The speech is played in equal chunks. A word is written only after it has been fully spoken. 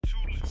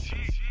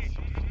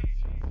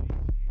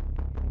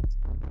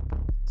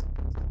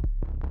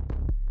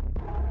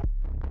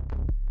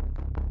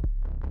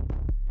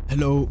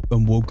Hello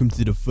and welcome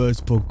to the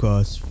first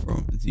podcast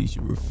from Zisha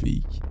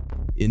Rafiq.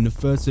 In the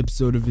first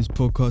episode of this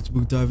podcast,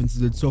 we'll dive into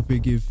the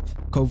topic if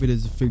COVID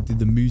has affected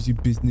the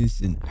music business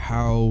and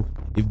how,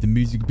 if the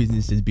music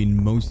business has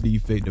been mostly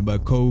affected by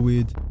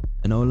COVID.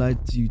 And I would like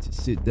you to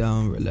sit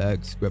down,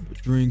 relax, grab a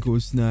drink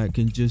or snack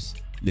and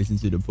just listen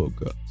to the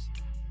podcast.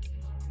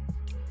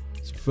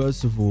 So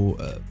first of all,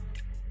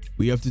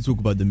 we have to talk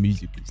about the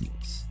music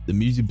business. The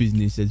music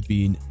business has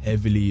been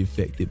heavily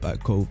affected by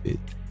COVID.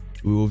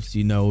 We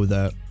obviously know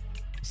that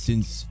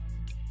since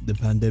the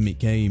pandemic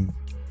came,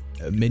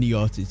 many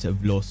artists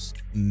have lost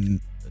a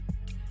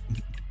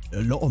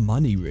lot of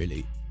money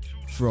really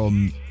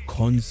from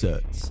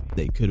concerts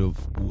they could have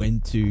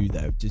went to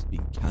that have just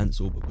been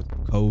cancelled because of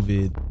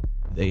COVID.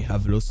 They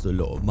have lost a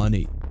lot of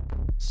money.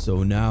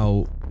 So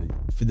now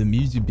for the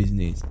music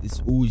business,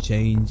 it's all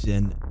changed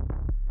and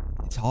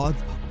it's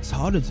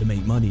harder to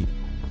make money.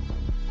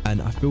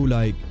 And I feel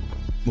like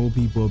more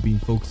people have been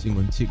focusing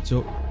on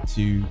TikTok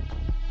to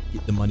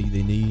get the money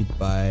they need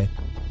by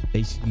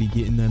basically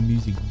getting their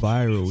music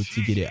viral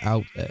to get it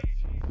out there.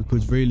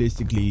 Because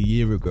realistically, a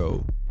year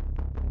ago,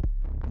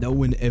 no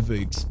one ever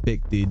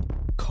expected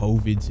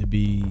COVID to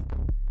be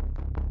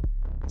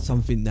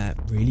something that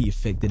really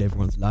affected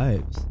everyone's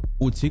lives.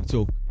 Or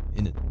TikTok,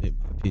 in my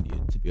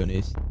opinion, to be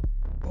honest.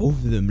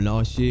 Both of them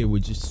last year were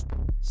just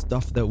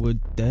stuff that were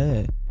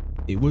there.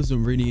 It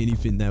wasn't really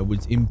anything that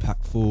was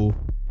impactful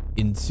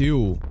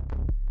until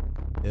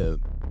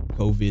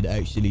COVID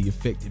actually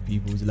affected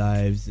people's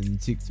lives and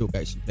TikTok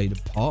actually played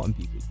a part in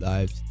people's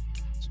lives.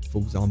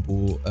 For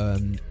example,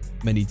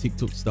 many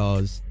TikTok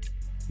stars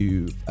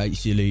who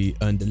actually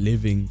earned a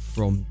living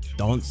from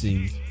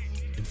dancing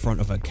in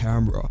front of a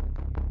camera,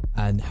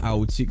 and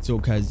how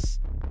TikTok has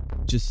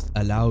just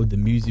allowed the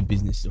music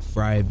business to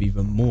thrive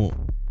even more.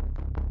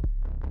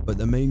 But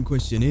the main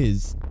question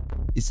is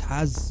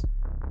has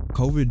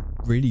COVID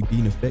really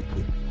been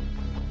effective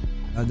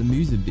at the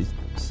music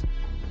business?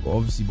 Well,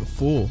 obviously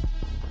before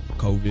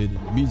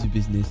COVID, the music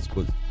business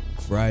was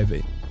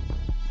thriving.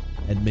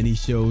 Had many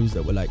shows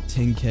that were like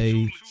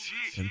 10k,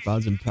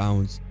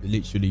 £10,000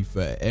 literally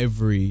for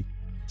every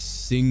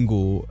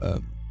single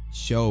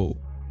show.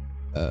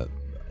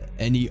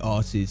 Any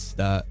artist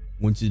that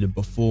wanted to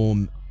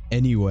perform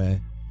anywhere,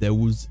 there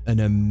was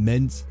an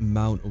immense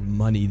amount of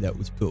money that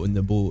was put on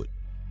the board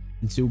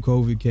until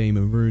COVID came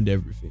and ruined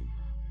everything.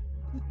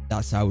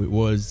 That's how it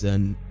was,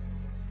 and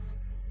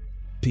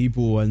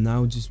people are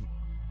now just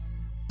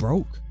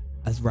broke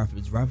as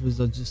rappers. Rappers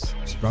are just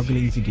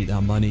struggling to get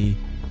that money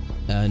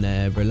and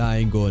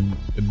relying on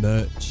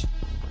merch,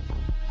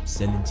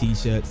 selling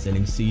t-shirts,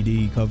 selling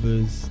CD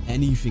covers,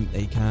 anything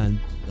they can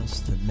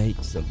just to make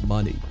some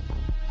money.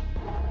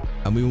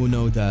 And we all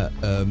know that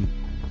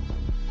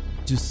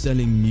just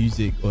selling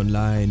music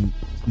online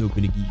is not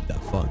going to give you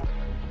that fun.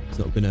 It's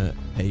not going to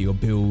pay your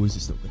bills,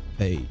 it's not going to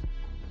pay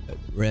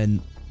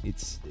rent,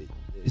 it's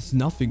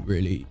nothing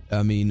really.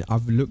 I mean,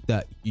 I've looked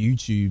at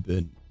YouTube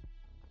and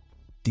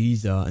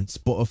Deezer and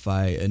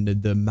Spotify, and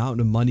the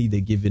amount of money they're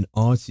giving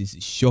artists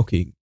is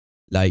shocking.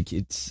 Like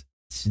it's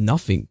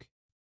nothing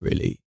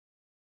really.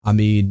 I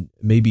mean,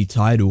 maybe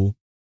Tidal,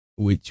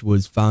 which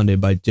was founded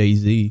by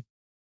Jay-Z,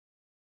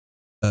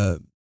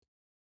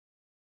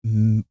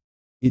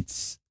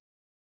 it's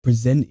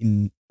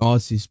presenting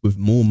artists with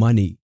more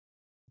money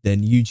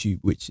than YouTube,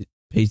 which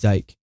pays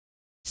like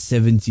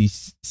 70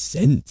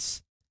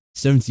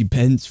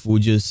 pence for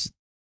just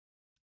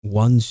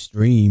one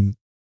stream.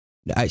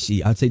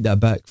 Actually, I'll take that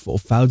back, for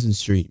 1,000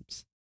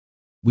 streams,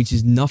 which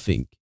is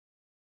nothing.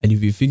 And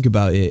if you think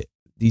about it,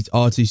 these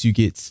artists who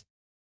get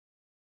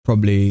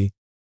probably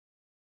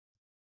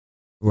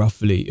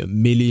roughly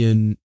 1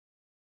 million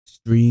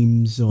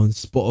streams on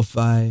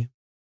Spotify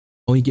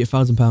only get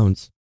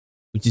 £1,000,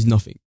 which is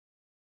nothing.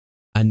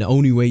 And the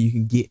only way you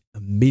can get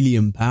 £1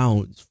 million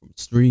from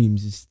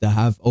streams is to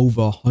have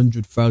over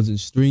 100,000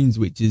 streams,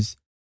 which is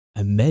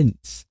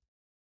immense.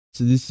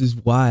 So this is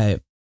why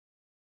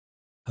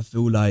I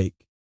feel like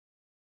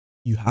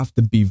you have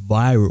to be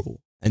viral,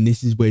 and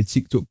this is where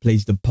TikTok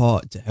plays the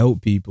part to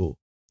help people.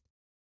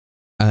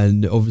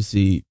 And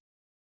obviously,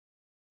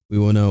 we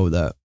all know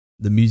that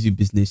the music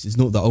business is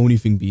not the only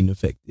thing being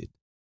affected.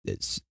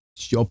 There's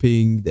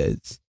shopping,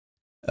 there's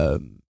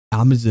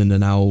Amazon are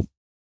now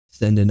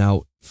sending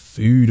out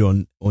food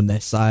on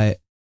their site,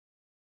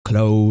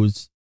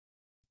 clothes,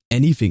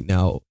 anything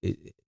now.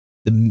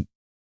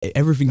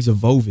 Everything's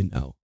evolving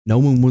now. No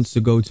one wants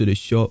to go to the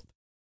shop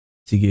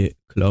to get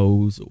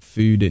clothes or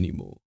food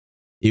anymore.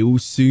 It will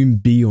soon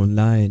be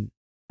online,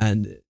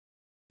 and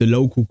the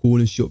local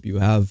corner shop you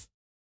have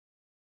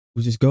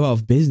will just go out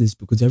of business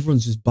because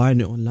everyone's just buying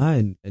it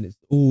online and it's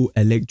all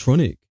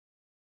electronic.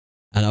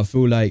 And I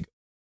feel like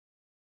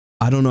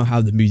I don't know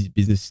how the music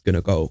business is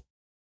gonna go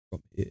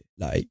from here.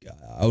 Like,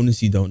 I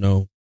honestly don't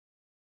know.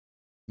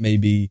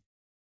 Maybe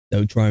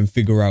they'll try and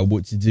figure out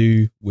what to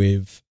do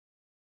with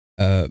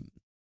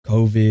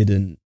COVID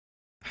and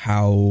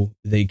how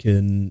they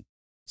can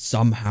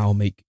somehow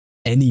make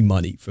any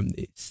money from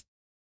this.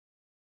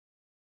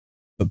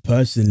 But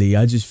personally,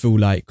 I just feel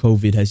like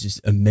COVID has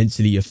just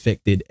immensely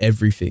affected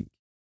everything.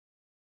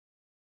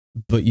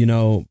 But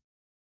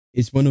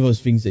it's one of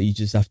those things that you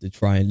just have to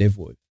try and live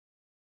with,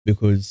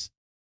 because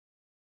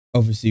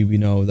obviously we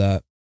know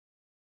that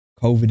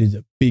COVID is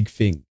a big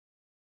thing.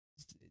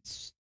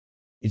 It's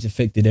it's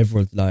affected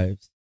everyone's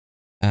lives,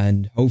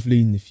 and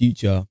hopefully in the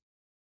future,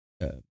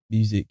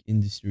 music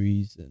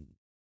industries and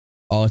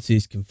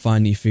artists can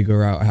finally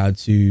figure out how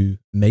to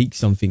make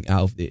something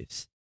out of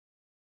this,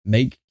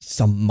 make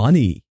some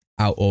money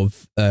out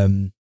of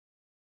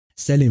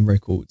selling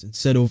records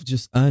instead of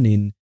just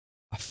earning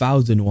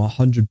 1,000 or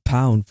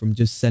 £100 from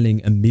just selling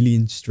 1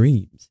 million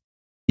streams.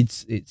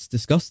 It's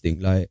disgusting.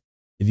 Like,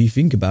 if you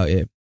think about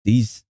it,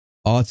 these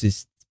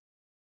artists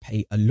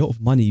pay a lot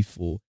of money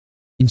for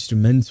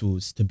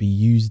instrumentals to be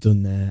used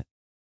on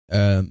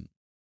um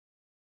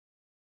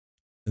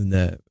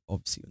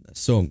obviously on their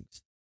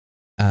songs,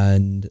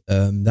 and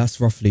that's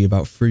roughly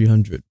about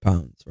 £300,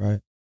 right?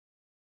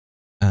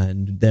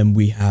 And then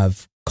we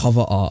have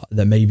cover art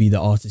that maybe the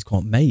artist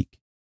can't make.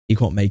 He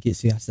can't make it,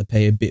 so he has to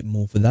pay a bit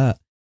more for that.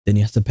 Then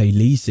he has to pay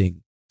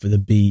leasing for the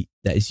beat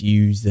that is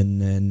used,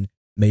 and then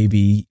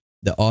maybe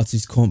the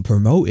artist can't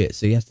promote it,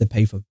 so he has to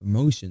pay for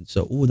promotion.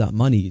 So all that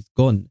money is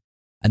gone,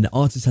 and the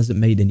artist hasn't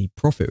made any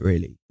profit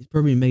really. He's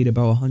probably made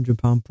about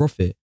 £100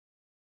 profit,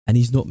 and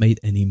he's not made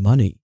any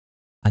money.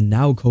 And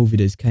now COVID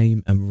has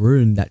came and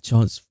ruined that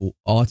chance for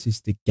artists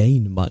to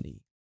gain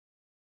money.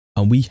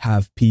 And we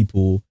have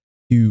people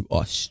who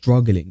are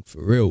struggling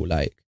for real.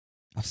 Like,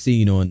 I've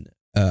seen on,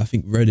 I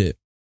think Reddit,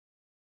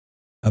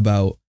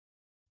 about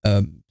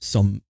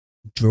some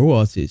drill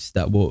artists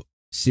that were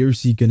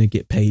seriously going to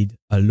get paid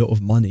a lot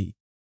of money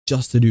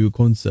just to do a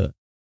concert,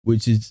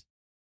 which is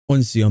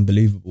honestly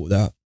unbelievable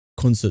that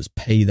concerts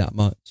pay that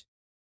much.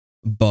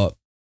 But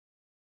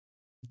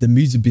the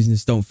music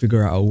business don't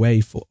figure out a way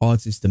for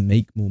artists to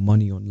make more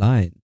money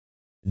online,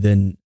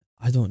 then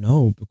I don't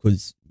know,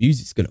 because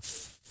music's going to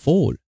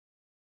fall.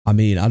 I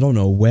mean, I don't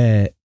know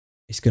where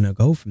it's going to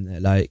go from there.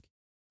 Like,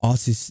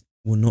 artists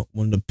will not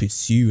want to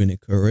pursue a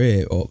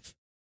career of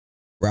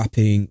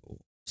rapping or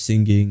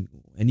singing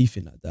or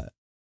anything like that,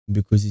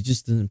 because it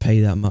just doesn't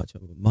pay that much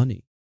of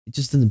money. It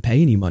just doesn't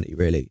pay any money,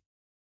 really.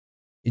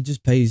 It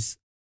just pays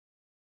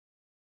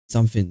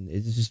something.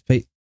 It just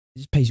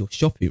pays your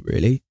shopping,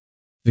 really.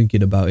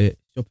 Thinking about it,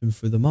 shopping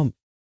for the month.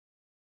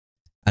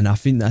 And I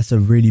think that's a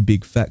really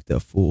big factor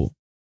for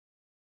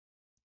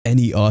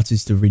any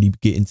artist to really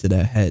get into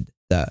their head,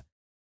 that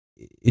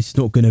it's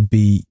not going to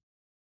be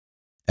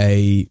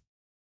a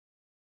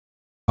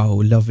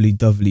lovely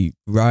dovely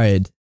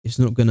ride. It's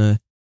not gonna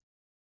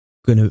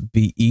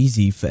be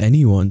easy for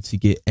anyone to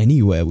get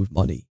anywhere with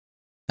money.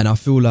 And I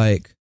feel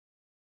like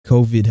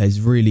COVID has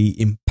really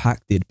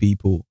impacted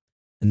people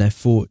and their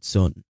thoughts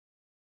on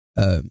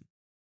the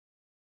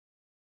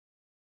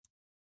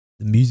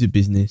music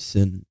business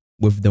and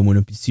whether they want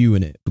to pursue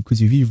in it.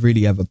 Because if you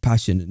really have a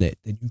passion in it,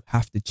 then you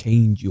have to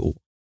change your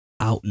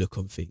outlook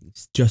on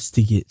things just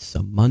to get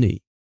some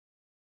money.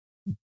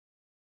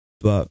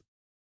 But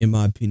in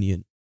my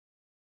opinion,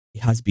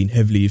 it has been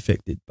heavily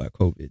affected by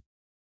COVID,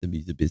 the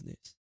music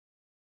business.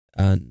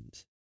 And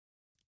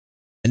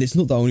it's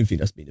not the only thing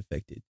that's been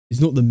affected. It's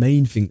not the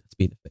main thing that's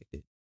been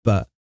affected,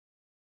 but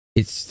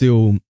it's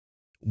still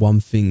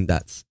one thing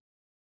that's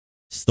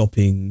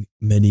stopping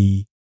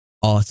many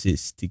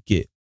artists to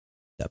get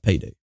that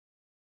payday.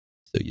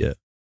 So yeah.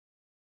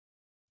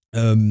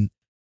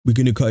 We're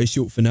gonna cut it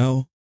short for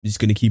now. I'm just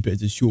gonna keep it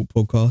as a short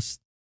podcast.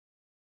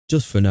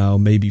 Just for now.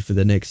 Maybe for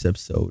the next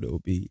episode it will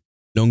be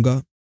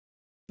longer.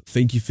 But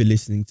thank you for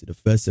listening to the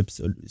first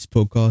episode of this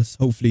podcast.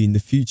 Hopefully in the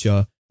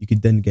future you can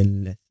then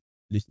again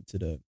listen to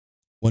the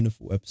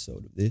wonderful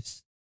episode of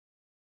this.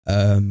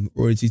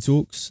 Royalty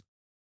Talks.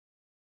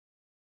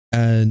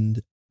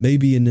 And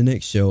maybe in the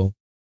next show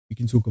we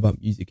can talk about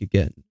music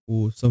again,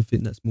 or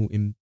something that's more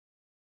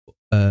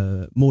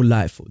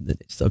lightful than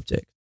its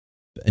subject.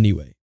 But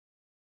anyway,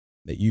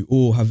 may you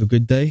all have a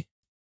good day,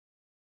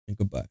 and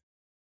goodbye.